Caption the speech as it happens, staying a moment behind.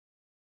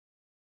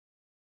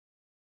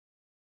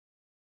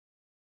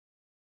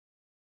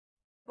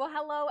Well,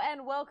 hello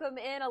and welcome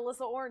in.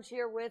 Alyssa Orange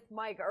here with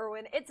Mike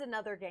Irwin. It's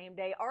another game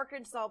day.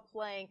 Arkansas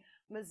playing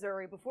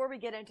Missouri. Before we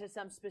get into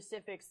some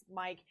specifics,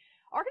 Mike,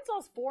 Arkansas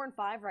is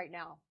 4-5 right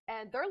now,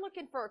 and they're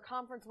looking for a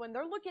conference win.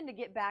 They're looking to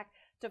get back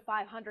to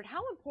 500.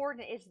 How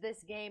important is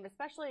this game,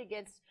 especially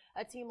against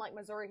a team like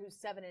Missouri, who's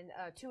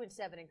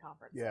 2-7 in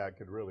conference? Yeah, it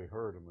could really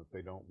hurt them if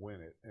they don't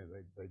win it, and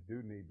they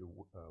do need to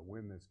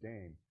win this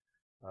game.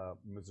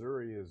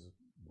 Missouri is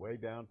way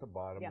down at the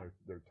bottom. Yeah.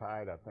 They're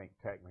tied, I think,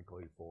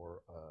 technically for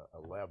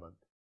 11th,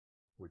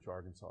 which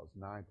Arkansas is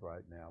 9th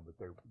right now. But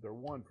they're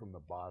one from the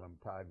bottom,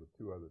 tied with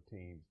two other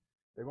teams.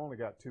 They've only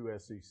got 2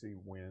 SEC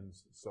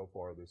wins so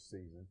far this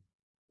season.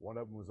 One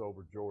of them was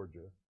over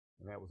Georgia,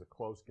 and that was a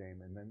close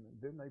game. And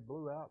then they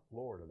blew out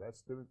Florida.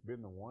 That's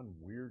been the one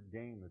weird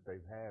game that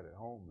they've had at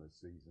home this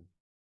season,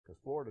 because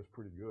Florida's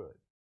pretty good.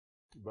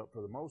 But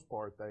for the most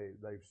part,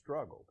 they've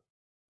struggled.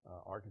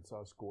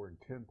 Arkansas scoring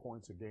 10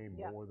 points a game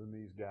more than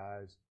these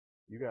guys.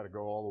 You got to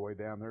go all the way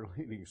down. Their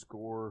leading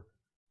scorer,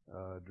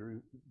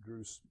 Drew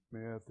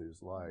Smith,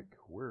 is like,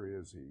 where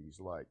is he? He's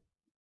like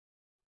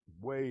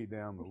way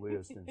down the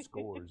list in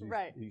scores.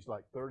 He's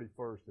like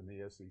 31st in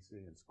the SEC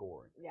in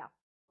scoring. Yeah.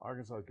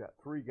 Arkansas's got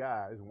 3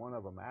 guys, one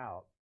of them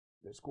out,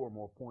 that score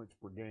more points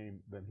per game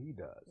than he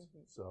does.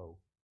 Mm-hmm. So,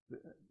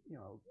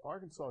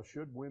 Arkansas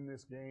should win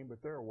this game,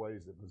 but there are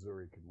ways that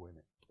Missouri could win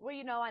it.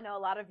 Well, I know a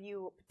lot of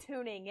you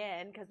tuning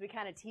in because we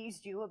kind of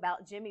teased you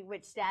about Jimmy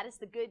Witt's status.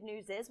 The good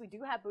news is we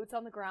do have boots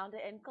on the ground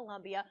in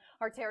Columbia.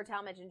 Our Tara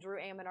Talmadge and Drew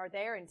Ammon are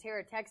there, and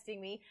Tara texting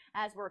me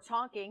as we're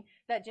talking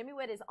that Jimmy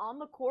Witt is on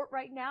the court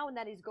right now and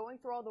that he's going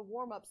through all the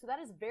warm-ups. So that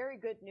is very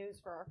good news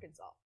for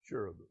Arkansas.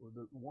 Sure.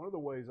 One of the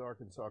ways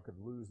Arkansas could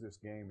lose this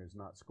game is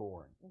not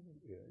scoring.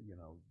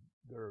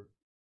 Mm-hmm.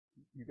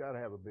 You got to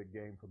have a big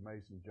game for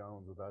Mason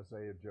Jones with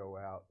Isaiah Joe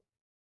out.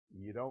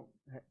 You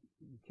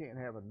can't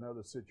have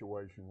another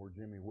situation where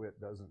Jimmy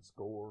Witt doesn't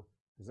score,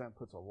 because that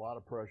puts a lot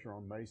of pressure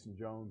on Mason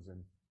Jones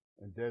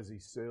and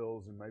Desi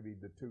Sills and maybe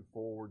the 2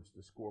 forwards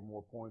to score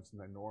more points than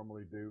they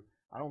normally do.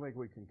 I don't think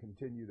we can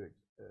continue to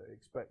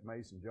expect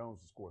Mason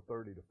Jones to score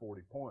 30 to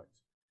 40 points.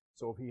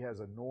 So if he has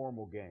a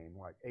normal game,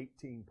 like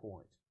 18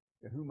 points,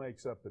 then who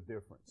makes up the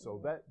difference?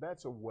 So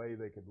that's a way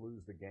they could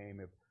lose the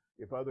game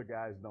if other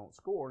guys don't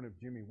score, and if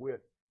Jimmy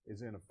Witt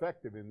is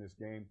ineffective in this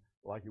game,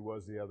 like he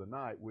was the other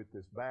night with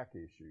this back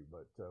issue.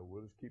 But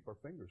we'll just keep our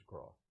fingers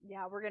crossed.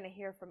 Yeah, we're going to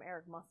hear from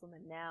Eric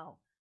Musselman now.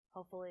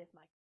 Hopefully, if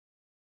my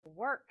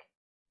work.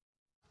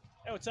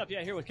 Hey, what's up?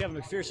 Yeah, here with Kevin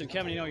McPherson.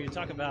 Kevin, you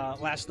talk about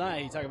last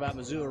night, you talk about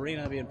Mizzou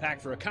Arena being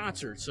packed for a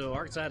concert. So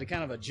Arkansas had to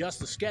kind of adjust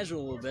the schedule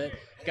a little bit.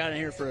 Got in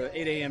here for an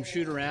 8 a.m.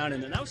 shoot around,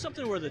 and that was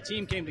something where the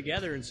team came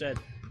together and said,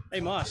 hey,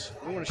 Muss,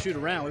 we want to shoot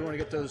around. We want to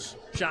get those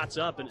shots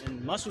up.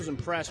 And Muss was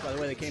impressed by the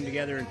way they came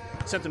together and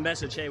sent the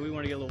message, hey, we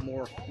want to get a little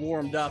more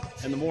warmed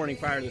up in the morning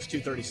prior to this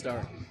 2:30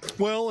 start.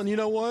 Well, and you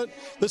know what?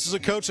 This is a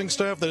coaching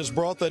staff that has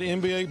brought that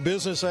NBA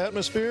business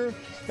atmosphere.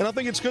 And I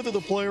think it's good that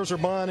the players are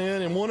buying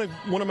in and want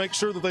to make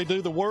sure that they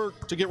do the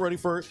work to get ready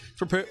to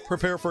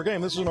prepare for a game.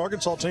 This is an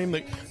Arkansas team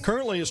that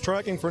currently is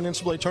tracking for an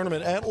NCAA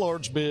tournament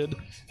at-large bid.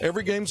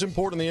 Every game's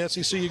important in the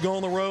SEC. You go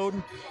on the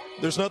road.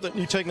 There's nothing,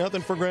 you take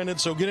nothing for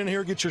granted. So get in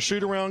here, get your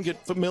shoot around,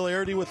 get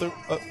familiarity with the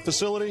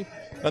facility,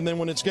 and then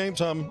when it's game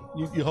time,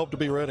 you hope to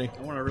be ready.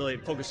 I want to really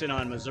focus in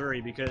on Missouri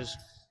because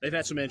they've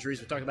had some injuries.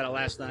 We talked about it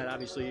last night.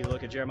 Obviously, you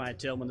look at Jeremiah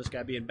Tillman, this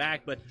guy being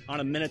back, but on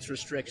a minutes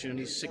restriction.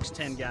 He's a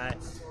 6'10" guy.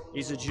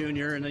 He's a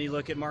junior. And then you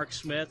look at Mark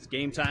Smith,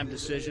 game-time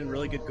decision,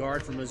 really good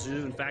guard for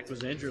Mizzou. In fact,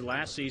 was injured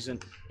last season,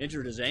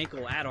 injured his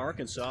ankle at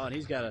Arkansas, and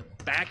he's got a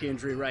back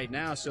injury right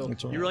now. So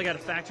right. You really got to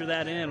factor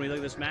that in when you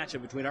look at this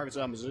matchup between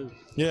Arkansas and Mizzou.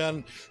 Yeah,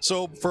 and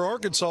so for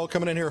Arkansas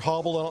coming in here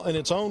hobbled in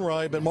its own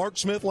right, but Mark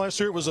Smith last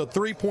year, it was a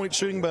 3-point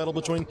shooting battle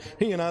between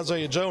he and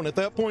Isaiah Joe. And at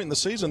that point in the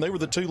season, they were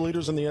the 2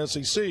 leaders in the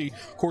SEC.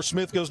 Of course,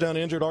 Smith goes down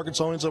injured.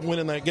 Arkansas ends up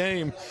winning that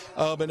game.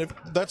 But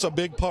that's a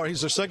big part.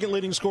 He's their second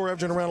leading scorer,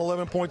 averaging around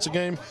 11 points a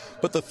game.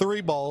 But the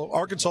 3 ball,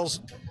 Arkansas's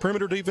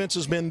perimeter defense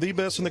has been the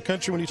best in the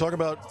country when you talk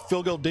about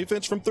field goal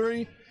defense from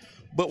 3.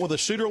 But with a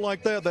shooter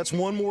like that, that's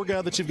one more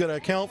guy that you've got to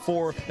account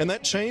for, and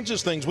that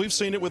changes things. We've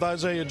seen it with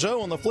Isaiah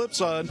Joe on the flip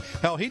side,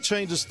 how he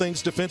changes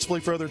things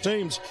defensively for other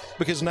teams,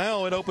 because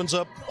now it opens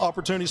up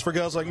opportunities for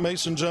guys like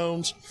Mason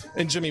Jones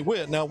and Jimmy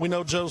Witt. Now, we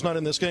know Joe's not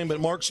in this game, but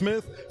Mark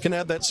Smith can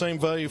add that same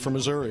value for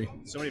Missouri.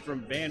 Somebody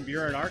from Van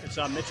Buren,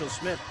 Arkansas, Mitchell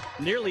Smith,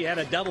 nearly had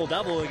a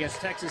double-double against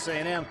Texas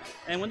A&M.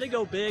 And when they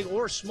go big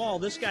or small,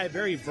 this guy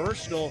very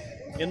versatile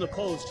in the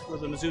post for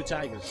the Mizzou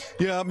Tigers.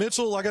 Yeah,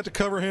 Mitchell, I got to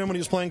cover him when he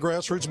was playing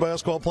grassroots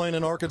basketball, playing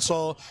in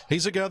Arkansas.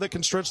 He's a guy that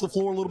can stretch the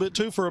floor a little bit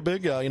too for a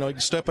big guy. He can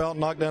step out and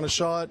knock down a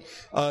shot.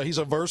 He's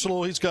a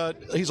versatile. He's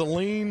a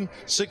lean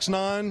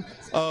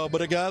 6'9",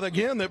 but a guy that,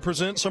 again, that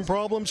presents some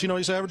problems.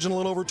 He's averaging a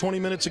little over 20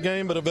 minutes a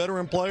game, but a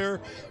veteran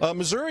player.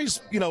 Missouri's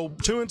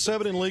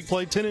 2-7 in league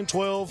play,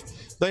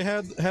 10-12. They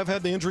have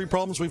had the injury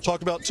problems. We've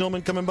talked about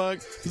Tillman coming back.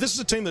 This is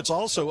a team that's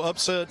also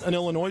upset an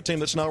Illinois team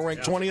that's now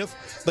ranked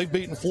 20th. They've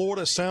beaten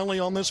Florida soundly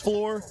on this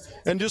floor.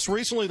 And just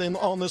recently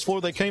on this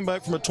floor, they came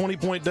back from a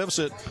 20-point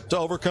deficit to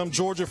overcome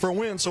Georgia for a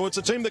win. So it's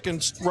a team that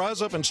can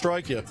rise up and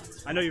strike you.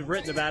 I know you've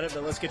written about it,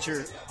 but let's get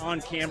your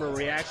on-camera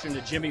reaction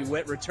to Jimmy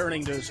Witt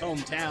returning to his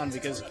hometown,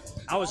 because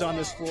I was on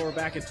this floor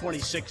back in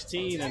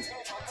 2016, and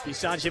you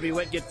saw Jimmy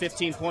Witt get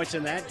 15 points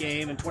in that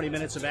game in 20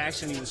 minutes of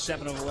action. He was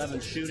 7 of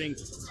 11 shooting.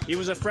 He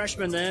was a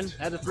freshman then,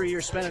 had the 3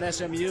 years spent at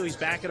SMU. He's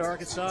back at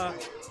Arkansas.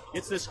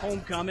 It's this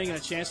homecoming and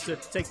a chance to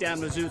take down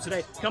Mizzou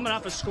today, coming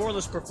off a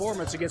scoreless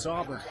performance against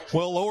Auburn.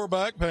 Well, lower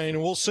back pain,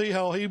 and we'll see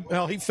how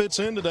he fits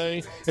in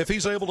today. If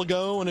he's able to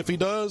go, and if he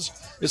does,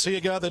 is he a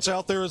guy that's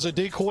out there as a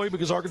decoy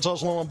because Arkansas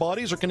is low on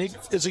bodies, or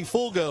is he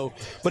full go?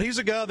 But he's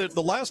a guy that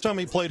the last time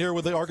he played here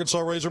with the Arkansas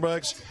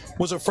Razorbacks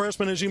was a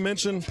freshman, as you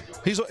mentioned.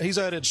 He's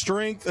added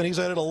strength, and he's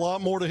added a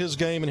lot more to his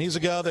game, and he's a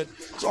guy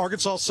that's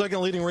Arkansas' second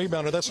leading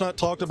rebounder. That's not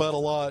talked about a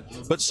lot,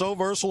 but so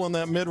versatile in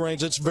that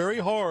mid-range. It's very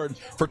hard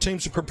for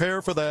teams to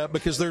prepare for that,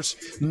 because there's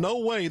no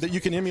way that you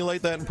can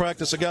emulate that in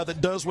practice, a guy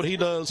that does what he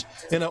does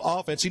in an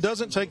offense. He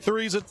doesn't take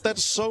threes.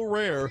 That's so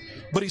rare,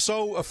 but he's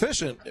so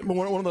efficient.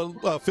 One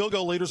of the field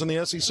goal leaders in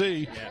the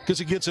SEC, because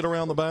he gets it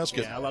around the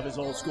basket. Yeah, I love his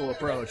old school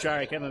approach. All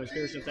right, Kevin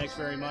McPherson, thanks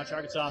very much.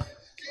 Arkansas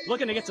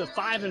looking to get to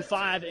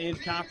 5-5 in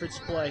conference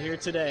play here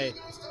today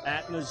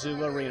at Mizzou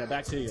Arena.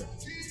 Back to you.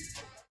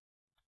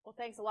 Well,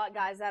 thanks a lot,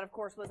 guys. That, of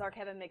course, was our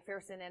Kevin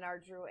McPherson and our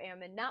Drew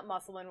Ammon, not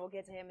Musselman. We'll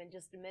get to him in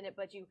just a minute.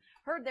 But you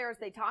heard there as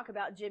they talk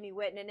about Jimmy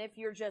Whitten. And if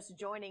you're just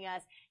joining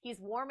us,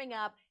 he's warming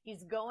up.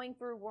 He's going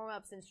through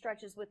warm-ups and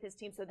stretches with his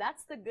team. So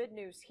that's the good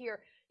news here.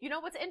 You know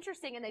what's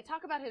interesting, and they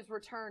talk about his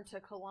return to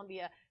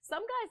Columbia.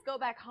 Some guys go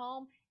back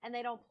home and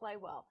they don't play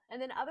well.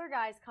 And then other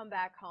guys come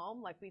back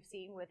home, like we've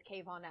seen with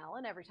Kayvon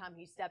Allen every time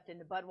he stepped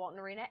into Bud Walton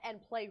Arena,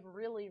 and play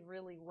really,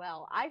 really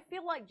well. I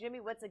feel like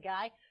Jimmy Whitt's a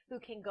guy who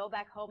can go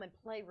back home and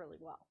play really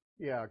well.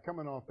 Yeah,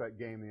 coming off that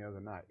game the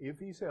other night, if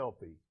he's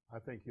healthy, I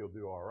think he'll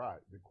do all right.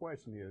 The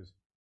question is,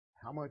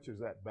 how much does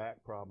that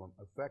back problem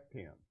affect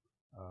him?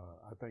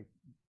 I think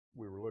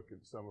we were looking,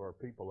 some of our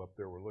people up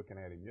there were looking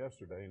at him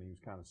yesterday, and he was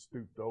kind of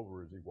stooped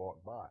over as he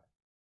walked by.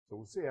 So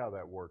we'll see how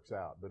that works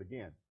out. But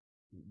again,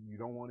 you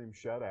don't want him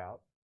shut out.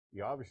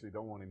 You obviously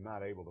don't want him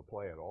not able to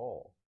play at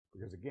all,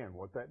 because again,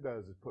 what that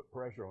does is put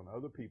pressure on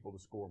other people to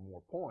score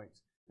more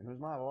points, and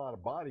there's not a lot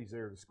of bodies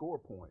there to score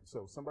points.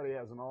 So if somebody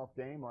has an off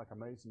game like a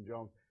Mason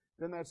Jones,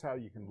 then that's how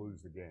you can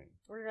lose the game.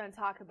 We're going to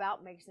talk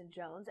about Mason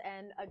Jones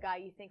and a guy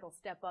you think will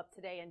step up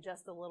today in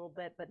just a little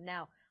bit. But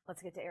now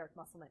let's get to Eric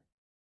Musselman.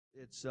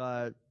 It's,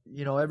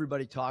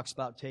 everybody talks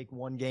about take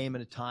one game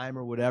at a time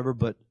or whatever,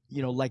 but,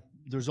 like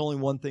there's only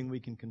one thing we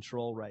can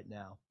control right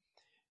now,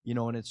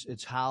 and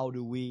it's how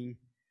do we,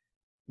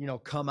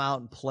 come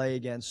out and play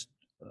against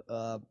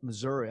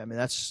Missouri. I mean,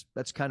 that's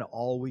kind of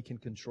all we can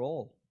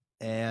control.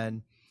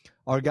 And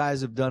our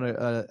guys have done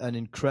an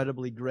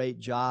incredibly great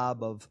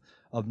job of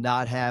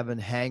not having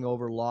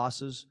hangover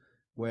losses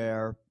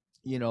where,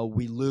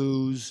 we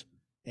lose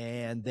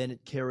and then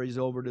it carries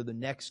over to the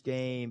next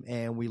game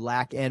and we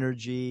lack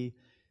energy.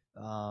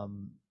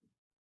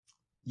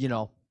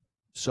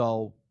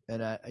 So,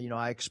 and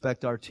I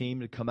expect our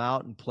team to come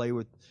out and play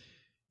with,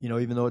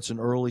 even though it's an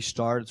early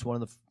start, it's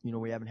one of the,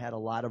 we haven't had a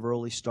lot of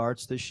early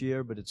starts this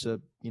year, but it's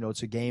a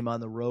game on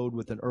the road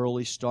with an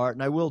early start.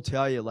 And I will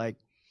tell you,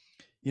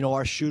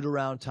 our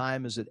shoot-around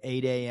time is at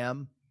 8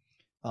 a.m.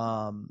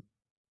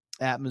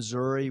 At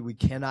Missouri. We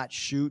cannot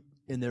shoot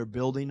in their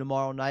building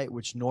tomorrow night,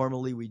 which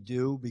normally we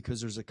do because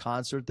there's a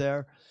concert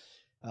there.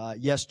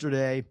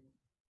 Yesterday, I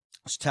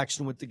was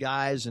texting with the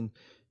guys and,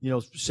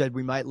 said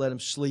we might let them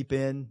sleep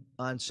in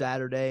on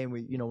Saturday, and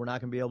we're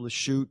not going to be able to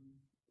shoot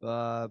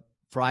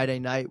Friday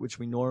night, which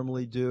we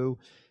normally do.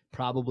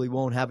 Probably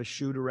won't have a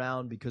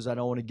shoot-around because I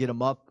don't want to get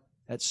them up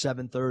at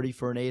 7:30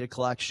 for an 8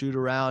 o'clock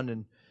shoot-around.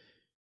 And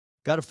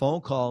got a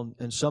phone call,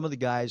 and some of the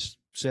guys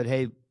said,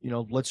 hey,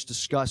 let's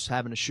discuss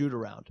having a shoot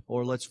around,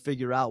 or let's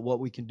figure out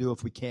what we can do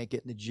if we can't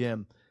get in the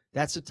gym.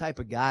 That's the type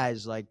of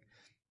guys, like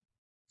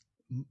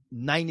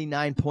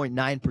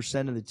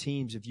 99.9% of the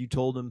teams, if you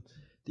told them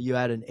that you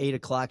had an 8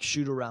 o'clock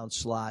shoot around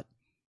slot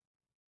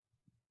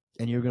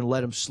and you're going to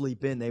let them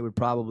sleep in, they would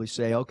probably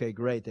say, okay,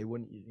 great. They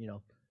wouldn't,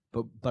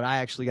 but I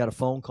actually got a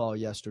phone call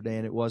yesterday,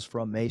 and it was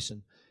from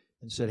Mason,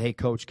 and said, hey,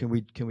 coach, can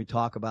we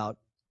talk about,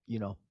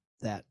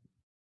 that?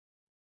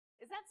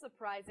 Is that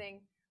surprising?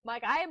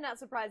 Mike, I am not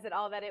surprised at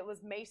all that it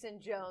was Mason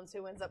Jones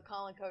who ends up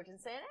calling coach and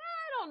saying,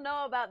 I don't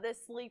know about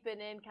this sleeping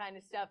in kind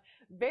of stuff.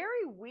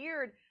 Very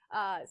weird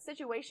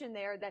situation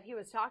there that he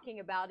was talking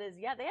about is,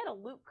 they had a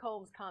Luke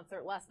Combs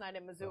concert last night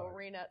in Mizzou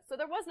Arena, so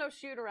there was no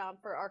shoot-around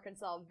for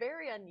Arkansas.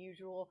 Very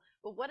unusual,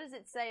 but what does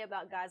it say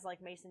about guys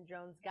like Mason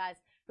Jones, guys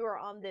who are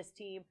on this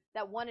team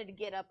that wanted to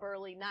get up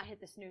early, not hit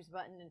the snooze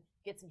button, and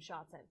get some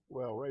shots in?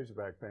 Well,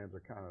 Razorback fans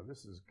are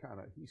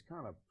he's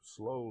kind of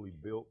slowly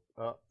built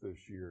up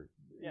this year.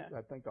 Yeah.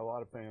 I think a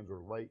lot of fans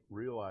are late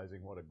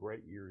realizing what a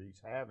great year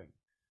he's having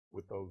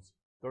with those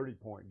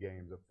 30-point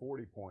games, a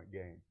 40-point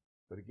game.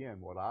 But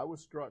again, what I was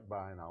struck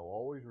by, and I'll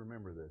always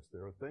remember this,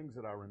 there are things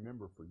that I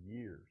remember for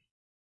years.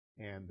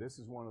 And this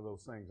is one of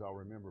those things I'll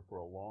remember for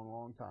a long,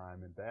 long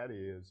time, and that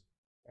is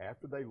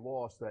after they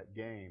lost that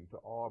game to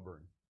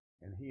Auburn,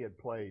 and he had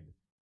played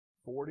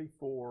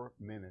 44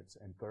 minutes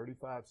and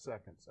 35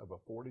 seconds of a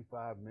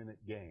 45-minute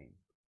game.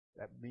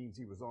 That means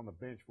he was on the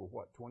bench for,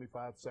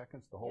 25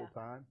 seconds the whole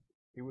time?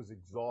 He was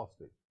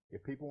exhausted.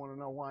 If people want to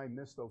know why he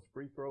missed those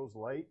free throws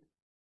late,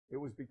 it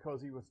was because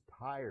he was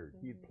tired.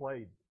 He had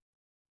played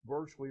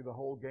virtually the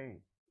whole game,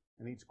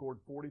 and he'd scored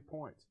 40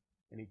 points.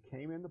 And he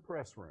came in the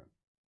press room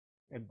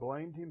and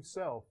blamed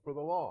himself for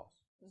the loss.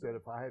 Said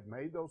if I had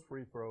made those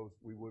free throws,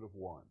 we would have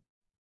won.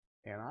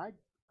 And I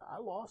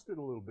lost it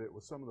a little bit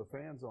with some of the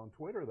fans on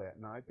Twitter that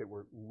night that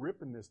were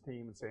ripping this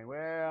team and saying,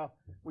 well,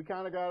 we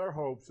kind of got our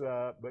hopes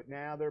up, but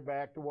now they're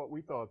back to what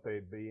we thought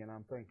they'd be. And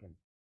I'm thinking,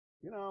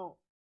 you know,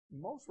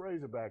 most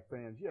Razorback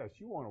fans, yes,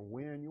 you want to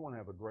win, you want to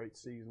have a great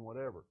season,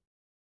 whatever.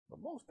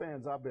 But most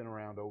fans I've been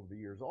around over the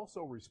years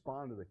also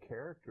respond to the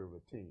character of a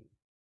team.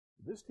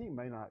 This team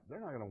they're not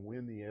going to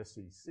win the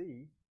SEC.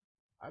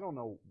 I don't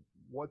know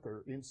what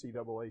their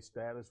NCAA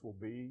status will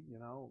be,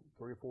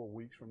 3 or 4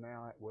 weeks from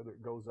now, whether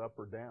it goes up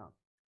or down.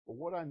 But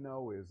what I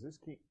know is this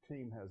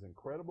team has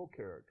incredible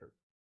character.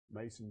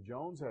 Mason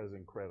Jones has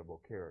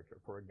incredible character.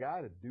 For a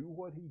guy to do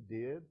what he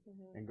did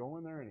and go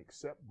in there and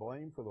accept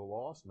blame for the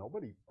loss,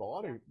 nobody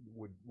thought he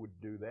would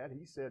do that.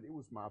 He said, it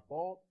was my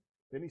fault.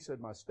 Then he said,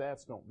 my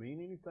stats don't mean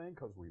anything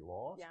because we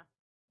lost. Yeah.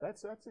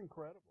 That's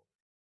incredible.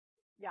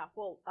 Yeah,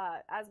 well,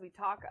 as we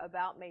talk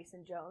about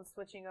Mason Jones,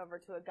 switching over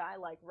to a guy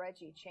like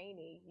Reggie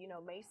Chaney,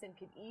 Mason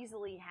could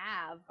easily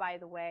have, by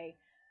the way,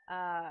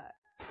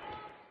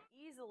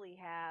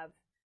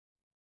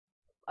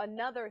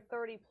 another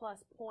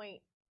 30-plus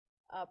point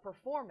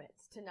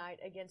performance tonight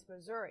against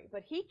Missouri.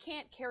 But he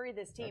can't carry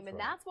this team,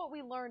 that's what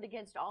we learned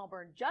against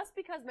Auburn. Just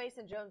because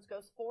Mason Jones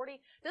goes 40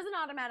 doesn't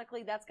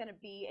automatically that's going to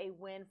be a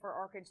win for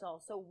Arkansas.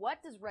 So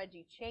what does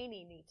Reggie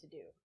Chaney need to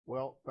do?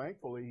 Well,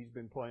 thankfully, he's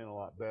been playing a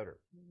lot better.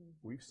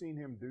 We've seen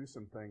him do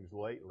some things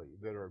lately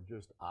that are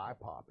just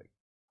eye-popping.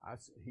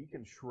 He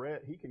can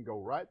shred. He can go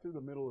right through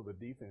the middle of the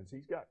defense.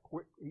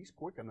 He's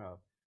quick enough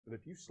that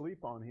if you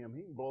sleep on him,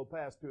 he can blow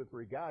past 2 or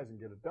 3 guys and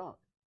get a dunk.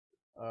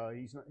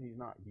 He's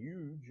not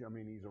huge. I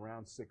mean, he's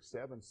around 6'7",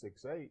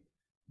 6'8",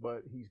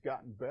 but he's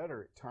gotten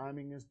better at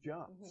timing his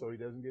jump so he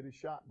doesn't get his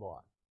shot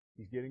blocked.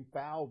 He's getting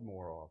fouled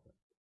more often.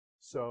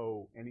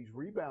 And he's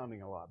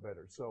rebounding a lot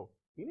better. So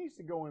he needs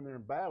to go in there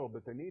and battle,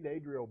 but they need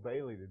Adriel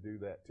Bailey to do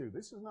that too.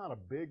 This is not a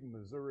big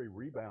Missouri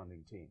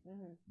rebounding team.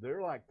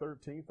 They're like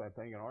 13th, I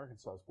think, and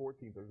Arkansas is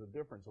 14th. There's a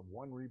difference of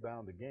 1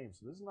 rebound a game.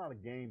 So this is not a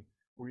game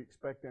where you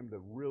expect them to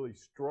really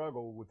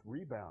struggle with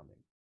rebounding,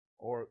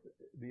 or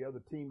the other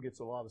team gets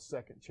a lot of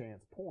second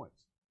chance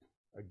points.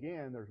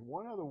 Again, there's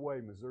one other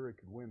way Missouri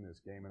could win this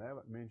game, and I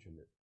haven't mentioned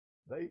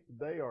it.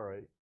 They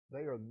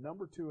are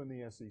number 2 in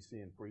the SEC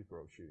in free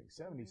throw shooting,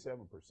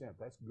 77%.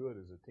 That's good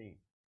as a team.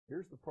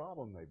 Here's the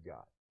problem they've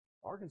got.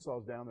 Arkansas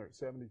is down there at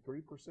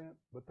 73%,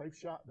 but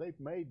they've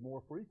made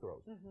more free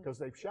throws because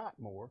they've shot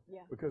more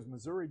because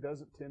Missouri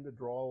doesn't tend to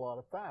draw a lot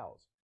of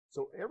fouls.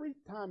 So every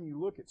time you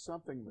look at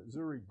something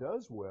Missouri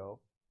does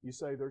well, you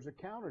say there's a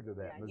counter to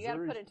that. Yeah, you got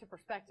to put it into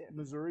perspective.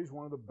 Missouri's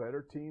one of the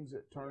better teams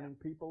at turning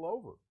people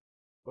over,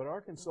 but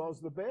Arkansas is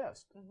the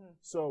best.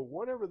 So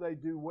whatever they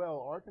do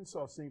well,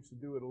 Arkansas seems to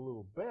do it a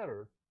little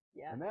better,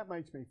 and that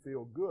makes me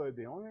feel good.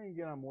 The only thing,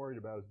 again, I'm worried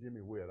about is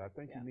Jimmy Witt. I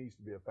think he needs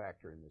to be a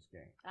factor in this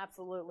game.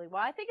 Absolutely.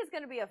 Well, I think it's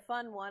going to be a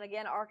fun one.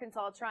 Again,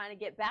 Arkansas trying to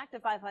get back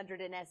to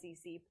 500 in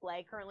SEC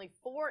play. Currently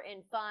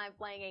 4-5,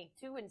 playing a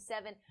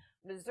 2-7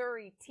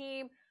 Missouri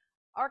team.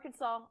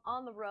 Arkansas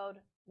on the road,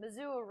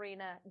 Mizzou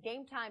Arena,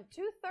 game time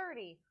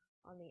 2:30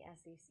 on the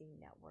SEC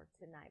Network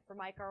tonight. For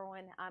Mike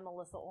Irwin, I'm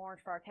Alyssa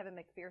Orange. For our Kevin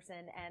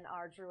McPherson and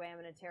our Drew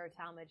Ammon and Tara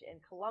Talmadge in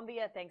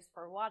Columbia, thanks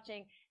for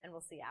watching, and we'll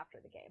see you after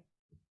the game.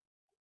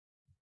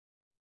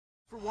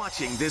 For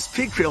watching this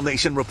Pigfield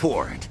Nation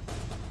report.